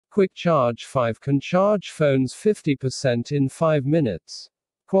Quick Charge 5 can charge phones 50% in 5 minutes.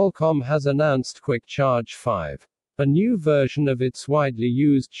 Qualcomm has announced Quick Charge 5, a new version of its widely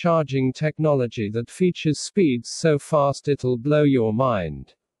used charging technology that features speeds so fast it'll blow your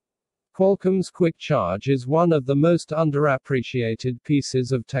mind. Qualcomm's Quick Charge is one of the most underappreciated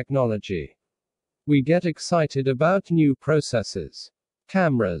pieces of technology. We get excited about new processors,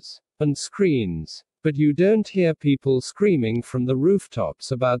 cameras, and screens, but you don't hear people screaming from the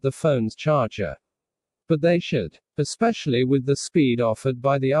rooftops about the phone's charger. But they should, especially with the speed offered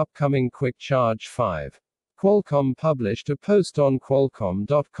by the upcoming Quick Charge 5. Qualcomm published a post on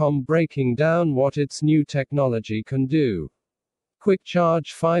Qualcomm.com breaking down what its new technology can do. Quick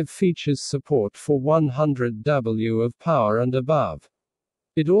Charge 5 features support for 100 W of power and above.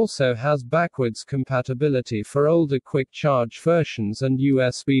 It also has backwards compatibility for older Quick Charge versions and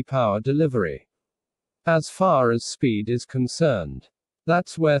USB power delivery. As far as speed is concerned,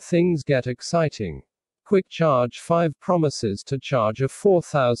 that's where things get exciting. Quick Charge 5 promises to charge a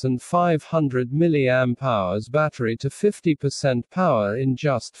 4,500 mAh battery to 50% power in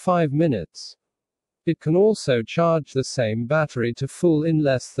just 5 minutes. It can also charge the same battery to full in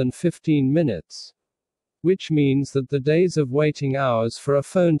less than 15 minutes. Which means that the days of waiting hours for a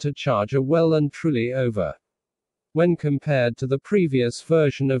phone to charge are well and truly over. When compared to the previous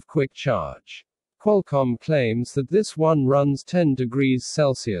version of Quick Charge, Qualcomm claims that this one runs 10 degrees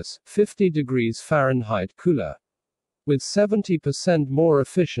Celsius, 50 degrees Fahrenheit cooler, with 70% more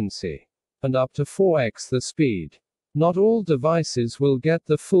efficiency, and up to 4x the speed. Not all devices will get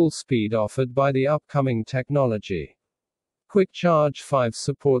the full speed offered by the upcoming technology. Quick Charge 5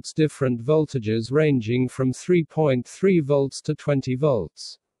 supports different voltages ranging from 3.3 volts to 20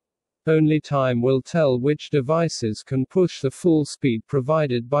 volts. Only time will tell which devices can push the full speed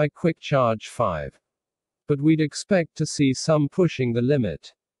provided by Quick Charge 5. But we'd expect to see some pushing the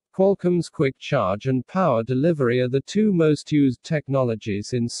limit. Qualcomm's Quick Charge and power delivery are the two most used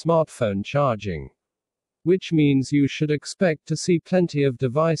technologies in smartphone charging. Which means you should expect to see plenty of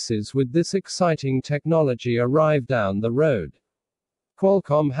devices with this exciting technology arrive down the road.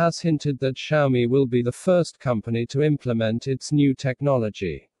 Qualcomm has hinted that Xiaomi will be the first company to implement its new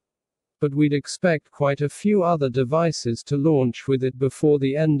technology. But we'd expect quite a few other devices to launch with it before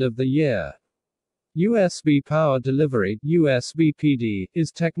the end of the year. USB power delivery, USB PD,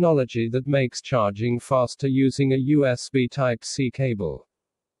 is technology that makes charging faster using a USB Type-C cable.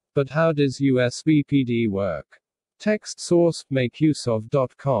 But how does USB PD work? Text source,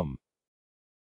 makeuseof.com.